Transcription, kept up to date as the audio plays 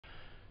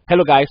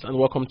Hello guys, and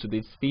welcome to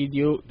this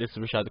video. This is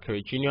Richard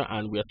Curry Jr.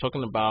 and we are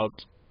talking about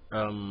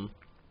um,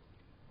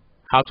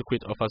 how to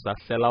create offers that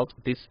sell out.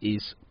 This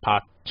is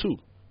part 2.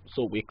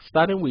 So we're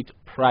starting with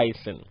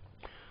pricing.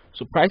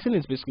 So pricing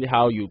is basically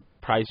how you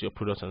price your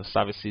products and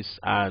services,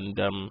 and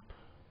I'm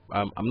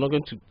not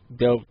going to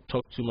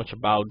talk too much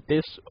about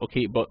this,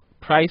 okay, but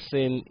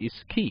pricing is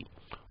key.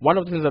 One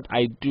of the things that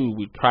I do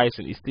with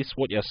pricing is this: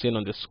 what you're seeing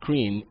on the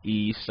screen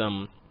is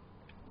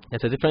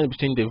there's a difference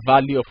between the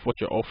value of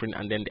what you're offering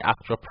and then the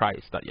actual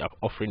price that you're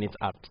offering it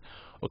at.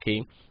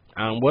 Okay.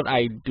 And what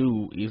I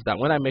do is that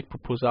when I make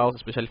proposals,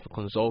 especially for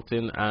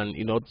consulting and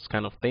this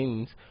kind of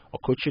things, or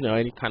coaching or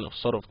any kind of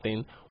sort of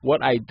thing,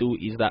 what I do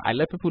is that I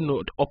let people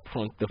know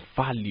upfront the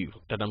value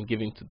that I'm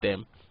giving to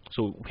them.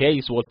 So here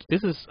is what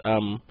this is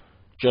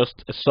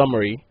just a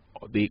summary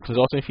of the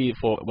consulting fee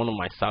for one of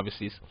my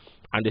services,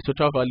 and the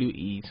total value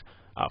is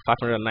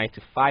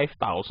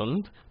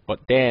 595,000. But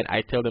then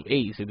I tell them,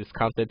 hey, it's a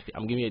discounted fee.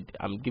 I'm giving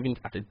it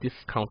at a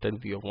discounted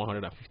fee of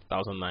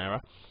 150,000 naira.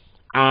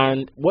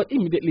 And what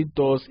immediately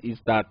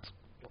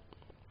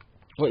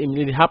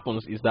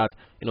happens is that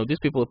these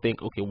people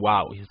think, okay,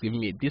 wow, he's giving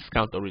me a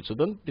discount already. So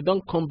they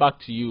don't come back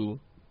to you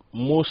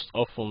most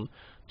often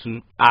to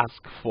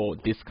ask for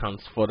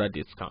discounts, further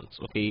discounts.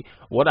 Okay,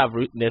 what I've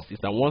witnessed is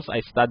that once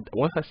I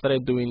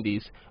started doing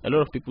this, a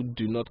lot of people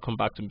do not come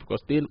back to me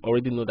because they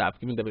already know that I've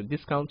given them a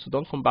discount. So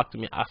don't come back to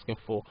me asking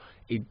for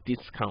a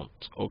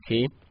discount.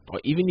 Okay, or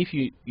even if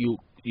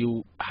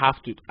you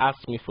have to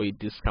ask me for a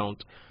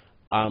discount,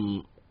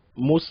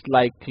 most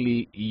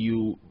likely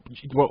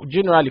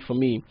generally for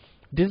me,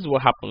 this is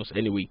what happens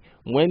anyway.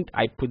 When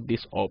I put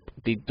this up,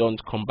 they don't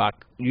come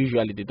back.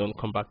 Usually they don't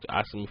come back to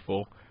ask me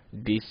for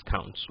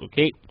discounts.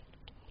 Okay,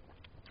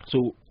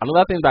 so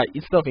another thing, that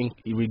instead of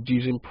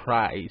reducing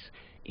price,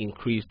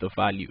 increase the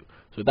value.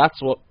 So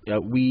that's what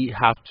we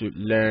have to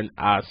learn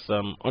as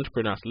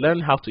entrepreneurs.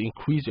 Learn how to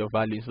increase your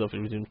value instead of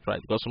reducing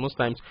price, because most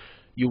times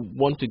you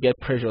want to get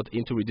pressured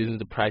into reducing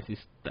the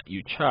prices that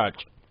you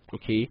charge.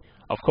 Okay,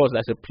 of course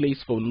there's a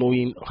place for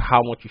knowing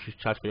how much you should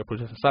charge for your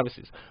products and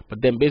services, but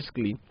then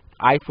basically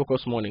I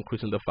focus more on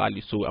increasing the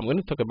value. So I'm going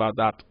to talk about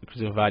that,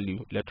 increasing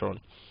value, later on.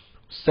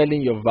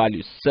 Selling your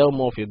value, sell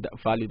more of your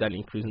value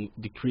than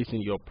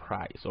decreasing your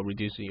price or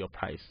reducing your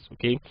price.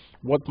 Okay,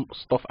 what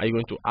stuff are you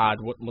going to add?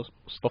 What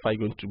stuff are you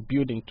going to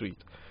build into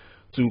it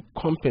to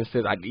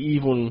compensate and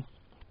even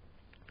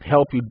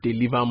help you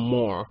deliver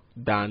more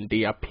than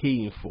they are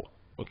paying for?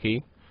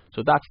 Okay,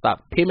 so that's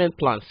that. Payment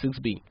plan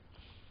 6B.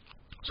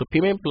 So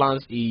payment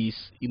plans is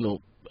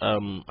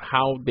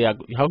how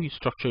you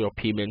structure your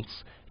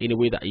payments in a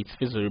way that it's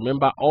feasible.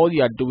 Remember, all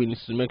you are doing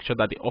is to make sure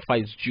that the offer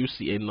is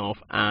juicy enough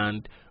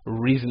and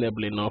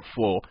reasonable enough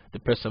for the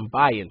person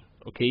buying.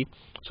 Okay,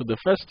 so the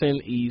first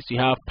thing is you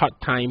have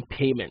part-time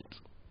payment.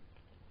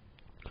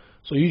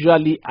 So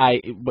usually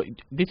but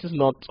this is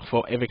not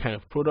for every kind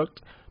of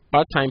product.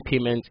 Part-time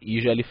payment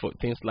usually for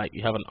things like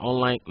you have an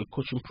online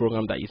coaching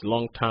program that is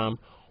long-term,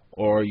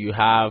 or you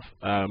have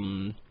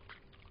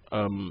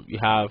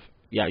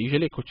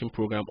usually a coaching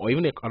program, or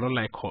even an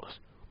online course.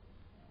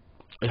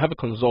 You have a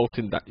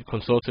consulting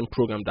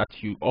program that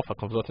you offer,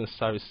 consulting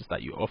services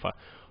that you offer.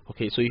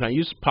 Okay, so you can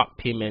use part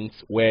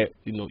payments where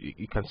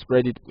you can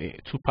spread it.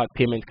 2-part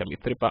payment can be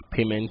 3-part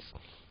payments,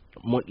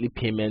 monthly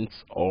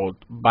payments, or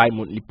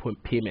bi-monthly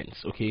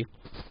payments. Okay,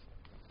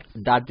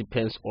 that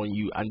depends on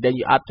you. And then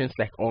you add things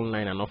like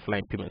online and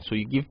offline payments. So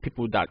you give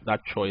people that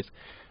choice,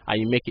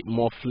 and you make it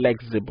more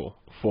flexible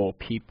for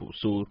people.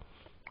 So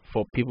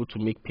for people to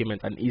make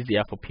payment, and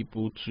easier for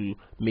people to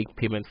make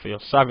payment for your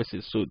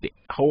services. So the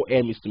whole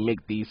aim is to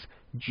make this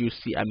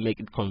juicy and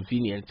make it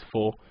convenient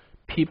for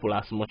people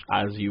as much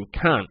as you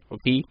can.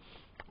 Okay,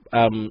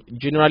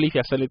 generally if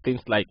you're selling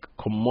things like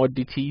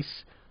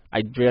commodities,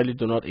 I really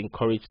do not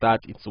encourage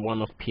that. It's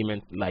one of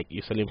payment, like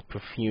you're selling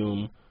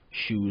perfume,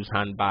 shoes,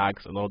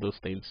 handbags, and all those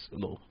things.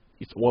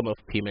 It's one of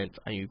payment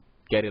and you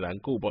get it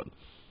and go. But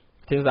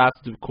things that have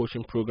to do with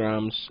coaching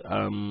programs,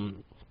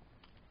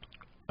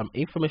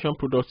 information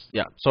products,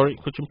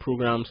 coaching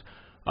programs,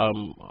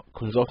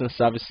 consulting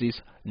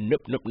services,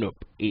 nope.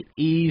 It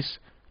is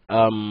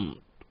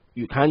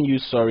you can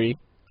use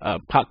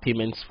part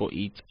payments for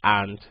it,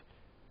 and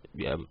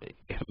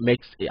it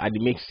makes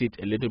it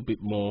a little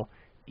bit more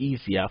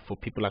easier for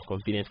people and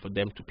convenient for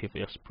them to pay for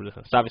your products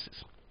and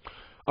services.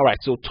 All right,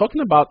 so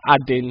talking about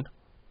adding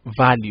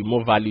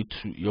more value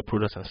to your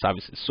products and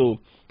services. So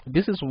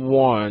this is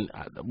one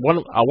of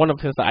the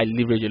things that I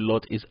leverage a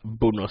lot is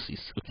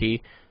bonuses.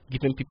 Okay,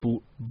 giving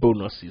people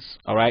bonuses.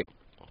 All right,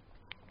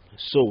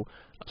 so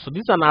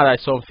this is an ad I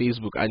saw on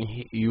Facebook, and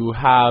you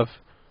have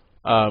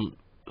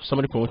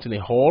somebody promoting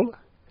a haul.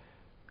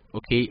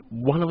 Okay,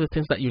 one of the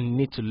things that you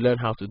need to learn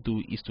how to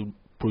do is to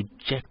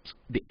project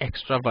the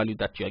extra value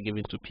that you are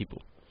giving to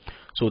people.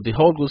 So the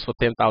whole goes for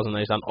 10,000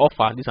 naira. It's an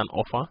offer. This is an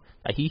offer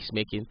that he's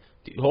making.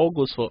 The whole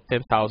goes for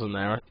 10,000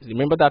 naira.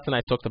 Remember that thing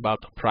I talked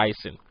about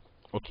pricing.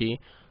 Okay,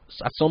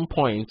 so at some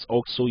point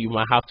also you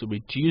might have to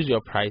reduce your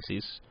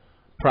price,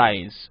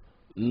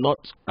 not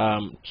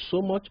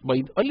so much, but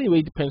it only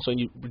way depends on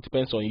you. It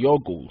depends on your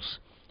goals.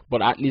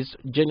 But at least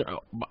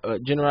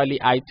generally,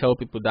 I tell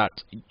people that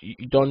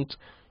you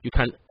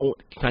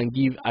can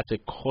give at a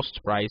cost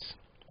price.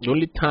 The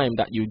only time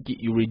that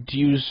you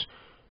reduce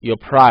your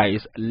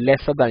price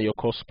lesser than your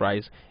cost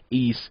price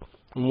is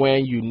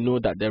when you know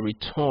that the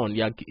return,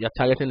 you're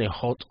targeting a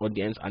hot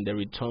audience and the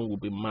return will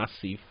be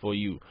massive for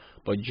you.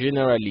 But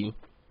generally,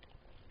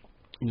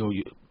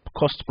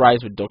 cost price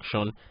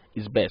reduction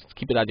is best.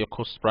 Keep it at your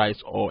cost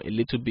price or a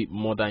little bit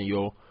more than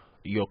your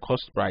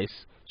cost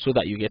price, so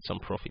that you get some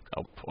profit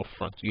up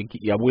front.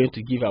 You are willing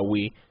to give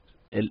away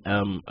a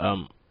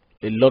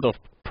lot of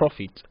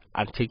profit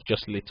and take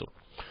just little.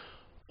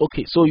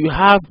 Okay, so you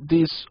have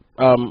this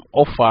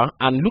offer,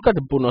 and look at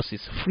the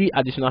bonuses. Free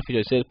additional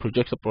features. It says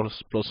projector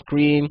plus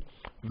screen,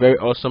 very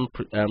awesome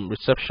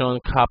reception,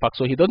 car park.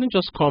 So he doesn't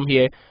just come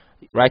here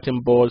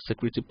writing board,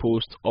 security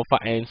post,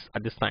 offer ends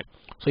at this time.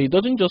 So he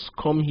doesn't just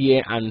come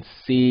here and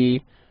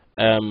say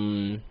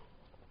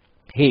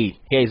hey,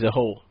 here is a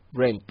whole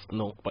rent.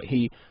 No, but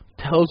he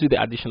tells you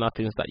the additional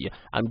things that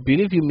and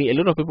believe you me, a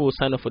lot of people will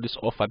sign up for this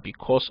offer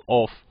because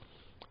of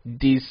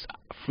these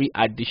free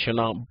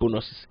additional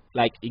bonuses.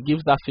 Like, it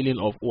gives that feeling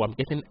of, oh, I'm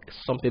getting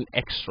something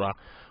extra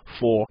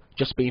for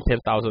just paying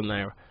 10,000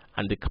 naira,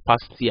 and the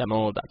capacity and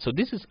all that. So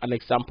this is an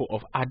example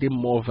of adding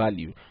more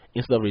value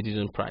instead of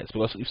reducing price.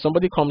 Because if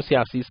somebody comes here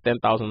and sees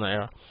 10,000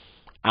 naira,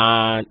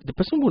 and the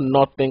person will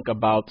not think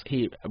about,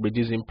 hey,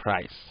 reducing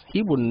price.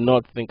 He will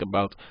not think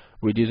about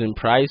reducing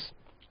price.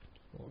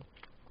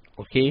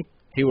 Okay,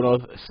 he will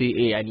not say,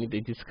 hey, I need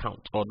a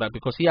discount or that,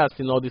 because he has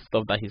seen all this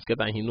stuff that he's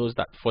getting, and he knows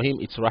that for him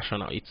it's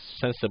rational, it's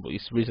sensible,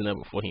 it's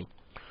reasonable for him.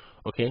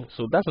 Okay,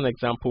 so that's an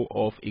example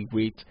of a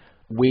great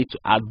way to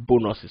add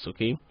bonuses.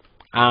 Okay,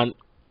 and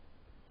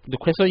the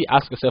question you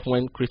ask yourself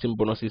when creating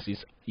bonuses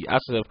is, you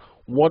ask yourself,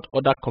 what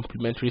other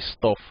complementary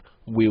stuff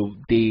will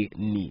they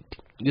need?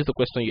 This is the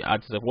question you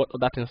ask yourself. What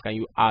other things can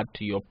you add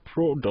to your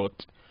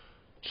product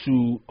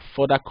to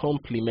further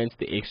complement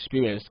the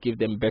experience, give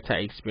them better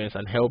experience,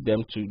 and help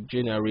them to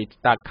generate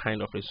that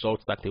kind of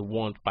results that they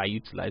want by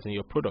utilizing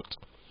your product?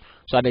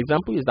 So an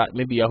example is that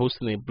maybe you're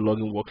hosting a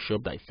blogging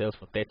workshop that sells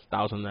for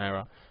 30,000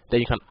 naira. Then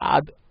you can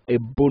add a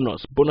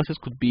bonus. Bonuses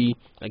could be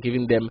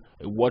giving them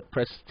a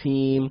WordPress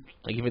theme,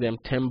 giving them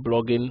 10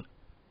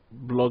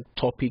 blog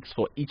topics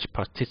for each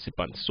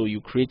participant. So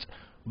you create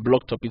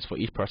blog topics for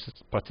each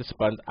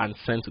participant and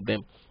send to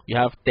them. You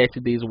have 30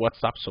 days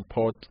WhatsApp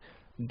support.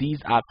 These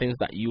are things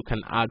that you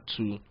can add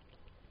to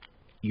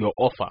your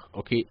offer.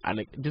 Okay, and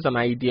this is an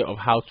idea of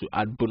how to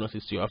add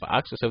bonuses to your offer.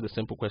 Ask yourself the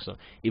simple question: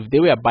 if they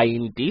were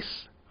buying this,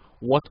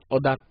 what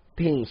other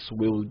things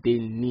will they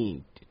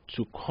need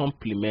to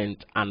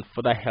complement and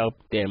further help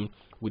them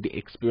with the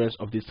experience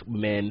of this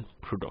main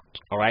product?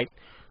 All right,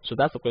 so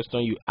that's the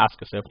question you ask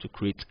yourself to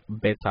create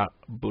better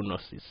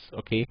bonuses.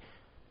 Okay,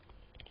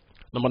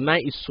 number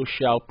 9 is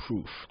social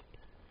proof.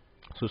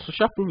 So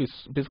social proof is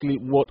basically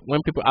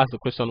when people ask the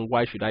question,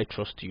 why should I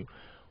trust you,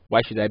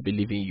 why should I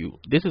believe in you,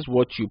 this is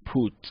what you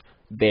put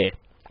there.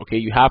 Okay,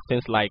 you have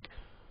things like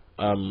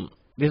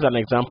this is an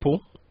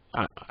example.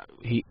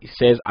 He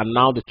says, and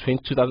now the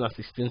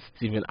 2016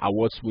 Stephen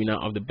Awards winner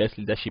of the Best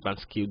Leadership and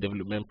Skill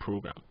Development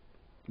Program.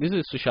 This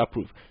is social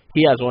proof.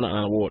 He has won an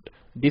award.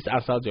 This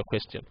answers your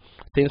question.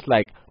 Things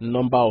like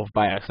number of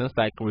buyers, things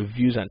like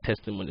reviews and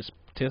testimonies,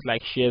 things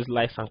like shares,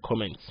 likes, and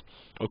comments.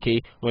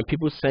 Okay, when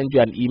people send you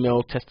an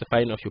email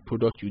testifying of your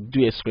product, you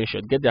do a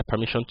screenshot, get their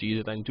permission to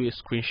use it, and do a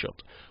screenshot.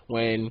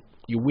 When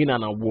you win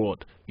an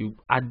award, you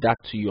add that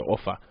to your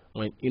offer.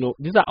 When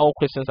these are all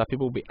questions that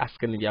people will be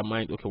asking in their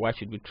mind. Okay, why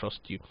should we trust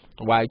you?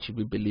 Why should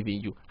we believe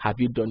in you? Have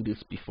you done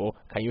this before?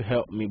 Can you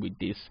help me with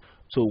this?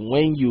 So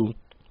when you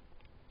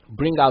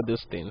bring out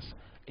these things,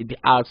 it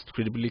adds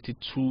credibility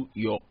to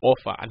your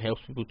offer and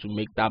helps people to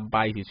make that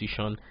buy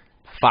decision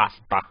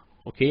faster.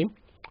 Okay,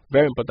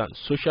 very important.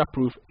 Social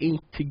proof,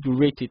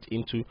 integrate it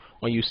into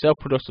when you sell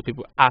products to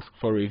people, ask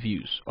for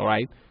reviews. All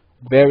right,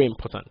 very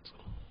important.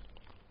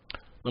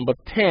 Number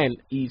 10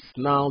 is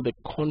now the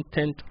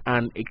content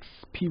and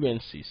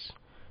experiences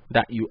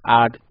that you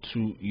add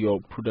to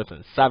your products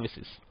and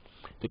services.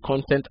 The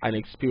content and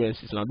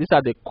experiences. Now, these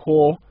are the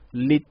core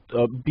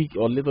big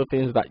or little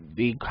things that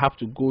they have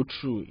to go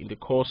through in the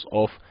course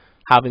of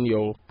having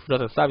your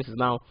products and services.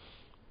 Now,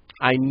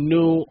 I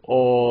know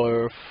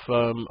of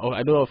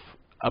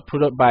a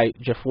product by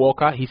Jeff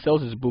Walker. He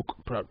sells his book,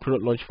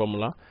 Product Launch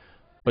Formula,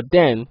 but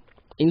then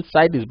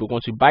inside this book,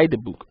 once you buy the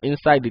book,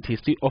 inside it he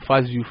still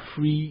offers you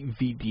free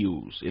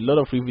videos, a lot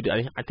of free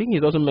videos. I think he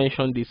doesn't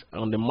mention this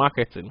on the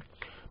marketing,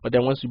 but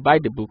then once you buy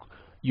the book,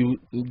 you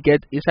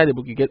get inside the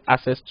book, you get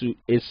access to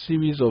a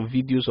series of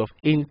videos of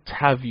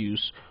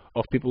interviews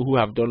of people who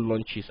have done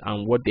launches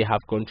and what they have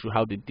gone through,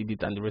 how they did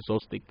it, and the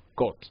results they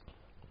got.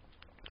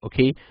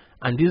 Okay,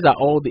 and these are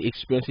all the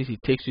experiences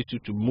it takes you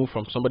to move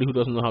from somebody who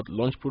doesn't know how to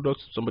launch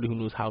products to somebody who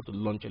knows how to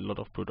launch a lot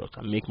of products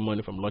and make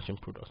money from launching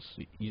products,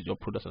 use your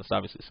products and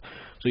services.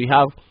 So you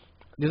have,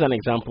 this is an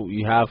example.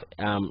 You have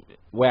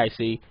where I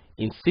say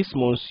in 6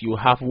 months you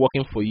have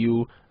working for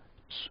you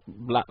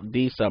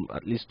these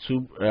at least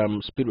two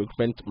speed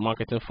recruitment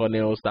marketing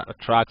funnels that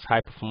attracts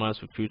high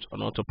performance recruits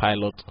on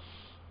autopilot,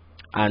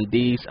 and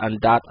this and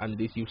that and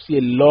this. You see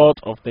a lot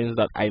of things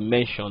that I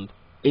mentioned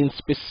in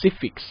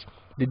specifics,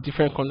 the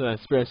different content and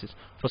experiences.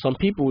 For some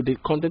people, the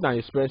content and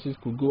experiences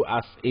could go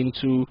as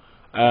into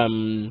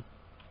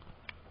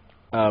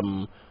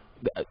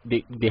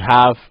they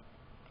have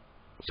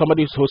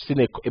somebody who's hosting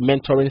a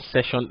mentoring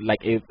session,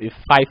 like a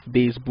 5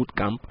 days boot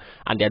camp,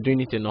 and they're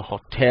doing it in a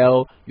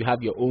hotel. You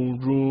have your own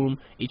room,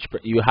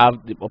 you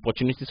have the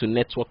opportunity to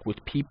network with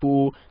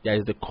people. There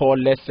is the core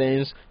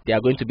lessons. There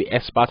are going to be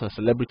experts and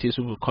celebrities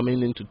who will come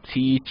in to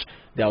teach.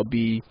 There'll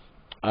be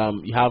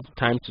you have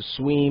time to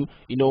swim,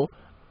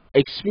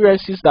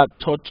 experiences that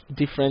touch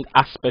different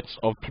aspects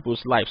of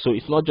people's life. So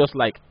it's not just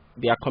like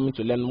they are coming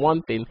to learn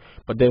one thing,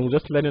 but then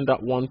just learning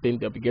that one thing,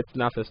 they'll be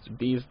getting access to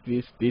this,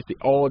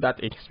 all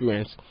that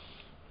experience.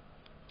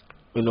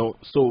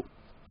 So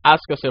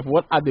ask yourself,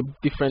 what are the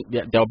different?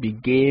 There'll be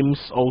games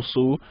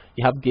also.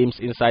 You have games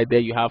inside there.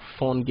 You have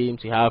fun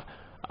games. You have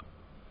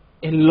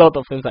a lot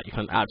of things that you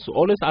can add. So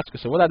always ask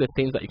yourself, what are the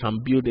things that you can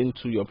build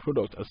into your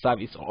product or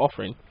service or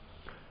offering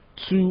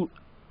to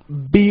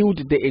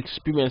build the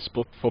experience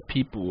for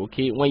people.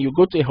 Okay, when you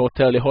go to a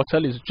hotel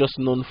is just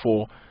known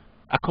for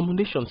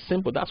accommodation.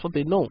 Simple. That's what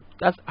they know.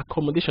 That's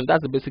accommodation.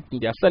 That's the basic thing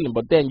they are selling.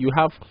 But then you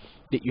have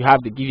they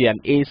give you an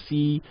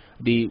AC.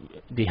 They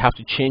have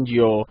to change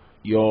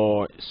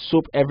your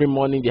soap every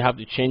morning. They have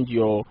to change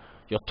your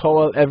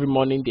towel every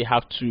morning. They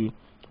have to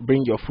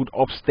bring your food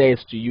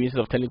upstairs to you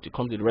instead of telling you to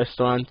come to the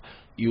restaurant.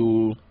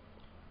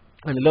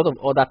 And a lot of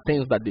other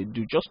things that they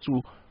do just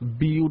to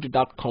build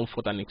that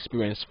comfort and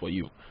experience for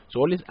you. So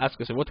always ask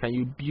yourself, what can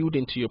you build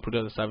into your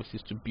products and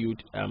services to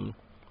build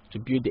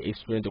the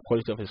experience, the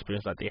quality of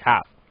experience that they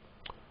have.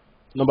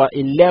 Number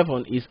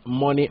 11 is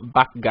money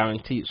back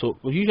guarantee. So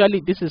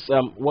usually this is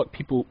what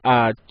people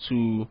add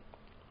to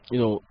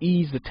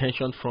ease the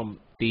tension from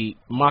the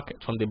market,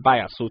 from the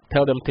buyer. So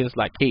tell them things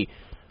like, hey,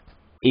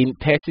 in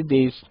 30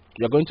 days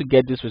you're going to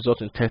get this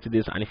result in 30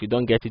 days, and if you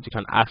don't get it, you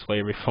can ask for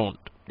a refund.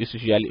 This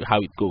is usually how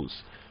it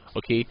goes.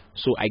 Okay,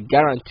 so I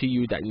guarantee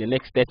you that in the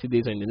next 30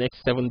 days, or in the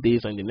next 7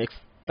 days, or in the next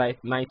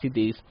 90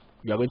 days,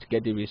 you are going to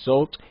get the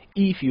result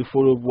if you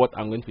follow what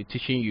I'm going to be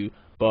teaching you.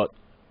 But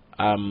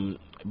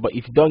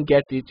if you don't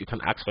get it, you can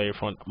ask for a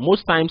refund.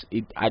 Most times,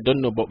 I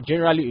don't know, but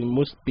generally in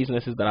most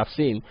businesses that I've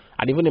seen,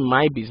 and even in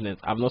my business,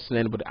 I've not seen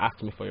anybody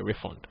ask me for a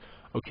refund.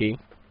 Okay,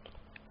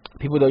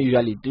 people don't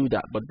usually do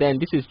that, but then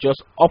this is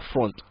just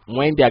upfront.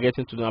 When they are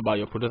getting to know about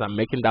your product and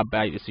making that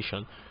buy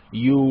decision,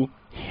 you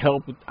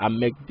help and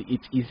make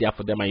it easier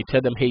for them, and you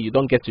tell them, hey, you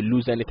don't get to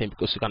lose anything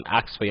because you can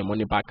ask for your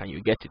money back and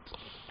you get it.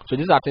 So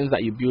these are things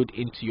that you build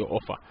into your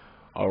offer.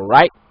 All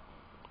right,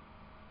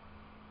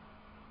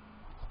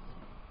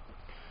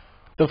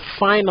 the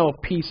final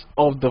piece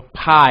of the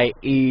pie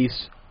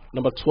is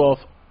number 12,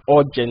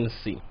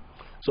 urgency.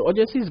 So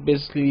urgency is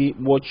basically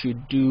what you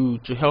do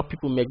to help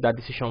people make that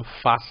decision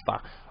faster.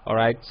 All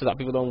right, so that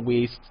people don't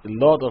waste a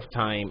lot of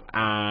time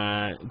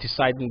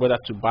deciding whether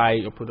to buy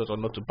your product or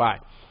not to buy.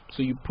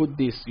 So you put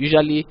this,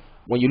 usually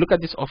when you look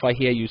at this offer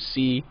here, you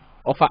see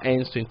offer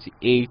ends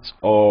 28th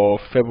of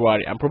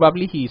February, and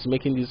probably he is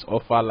making this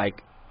offer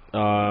like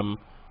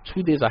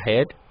 2 days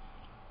ahead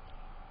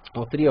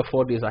or 3 or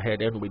 4 days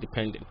ahead, anyway,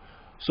 depending.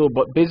 So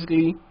but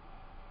basically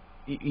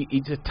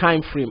it's a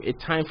time frame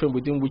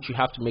within which you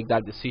have to make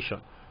that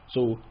decision.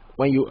 So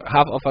when you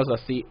have offers that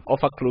say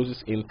offer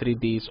closes in 3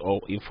 days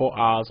or in 4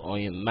 hours or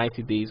in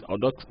 90 days or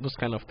those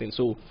kind of things,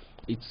 so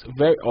it's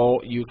very,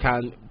 or you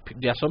can,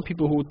 there are some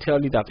people who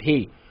tell you that,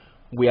 hey,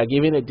 we are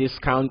giving a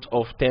discount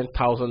of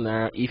 10,000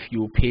 naira if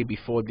you pay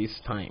before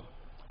this time.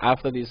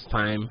 After this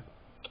time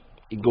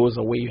it goes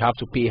away, you have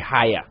to pay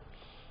higher.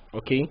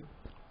 Okay,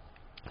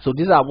 so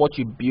these are what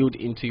you build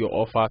into your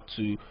offer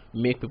to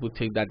make people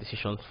take that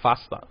decision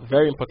faster.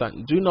 Very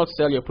important. Do not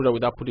sell your product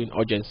without putting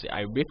urgency.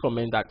 I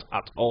recommend that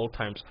at all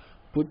times.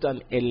 Put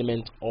an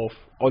element of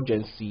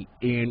urgency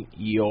in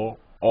your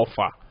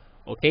offer.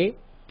 Okay,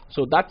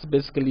 so that's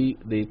basically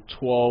the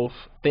 12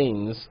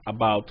 things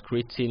about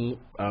creating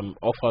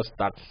offers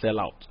that sell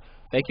out.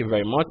 Thank you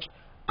very much.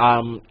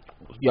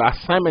 Your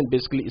assignment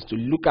basically is to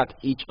look at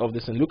each of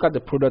this and look at the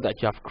product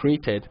that you have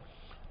created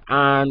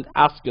and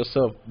ask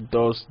yourself,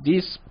 does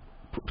this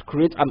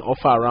create an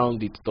offer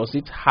around it? Does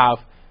it have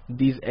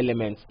these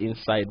elements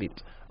inside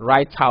it?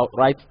 Write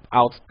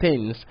out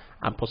things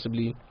and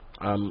possibly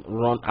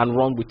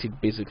run with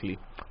it basically.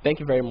 Thank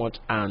you very much,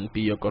 and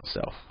be your God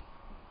self.